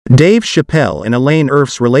Dave Chappelle and Elaine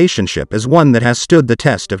Erfe's relationship is one that has stood the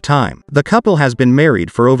test of time. The couple has been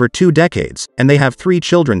married for over 2 decades, and they have 3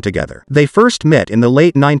 children together. They first met in the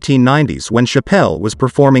late 1990s when Chappelle was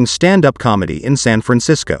performing stand-up comedy in San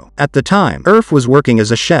Francisco. At the time, Erfe was working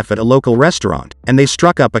as a chef at a local restaurant, and they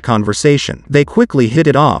struck up a conversation. They quickly hit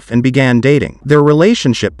it off and began dating. Their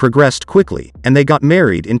relationship progressed quickly, and they got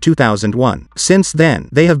married in 2001. Since then,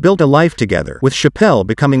 they have built a life together, with Chappelle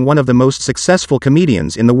becoming one of the most successful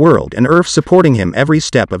comedians in the world and Erfe supporting him every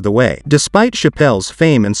step of the way. Despite Chappelle's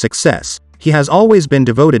fame and success, he has always been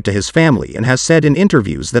devoted to his family and has said in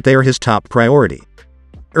interviews that they are his top priority.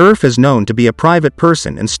 Erfe is known to be a private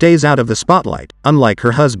person and stays out of the spotlight, unlike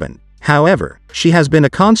her husband. However, she has been a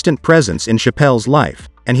constant presence in Chappelle's life,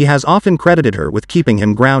 and he has often credited her with keeping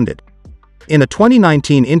him grounded. In a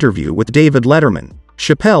 2019 interview with David Letterman,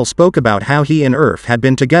 Chappelle spoke about how he and Erfe had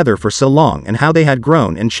been together for so long and how they had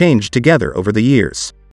grown and changed together over the years.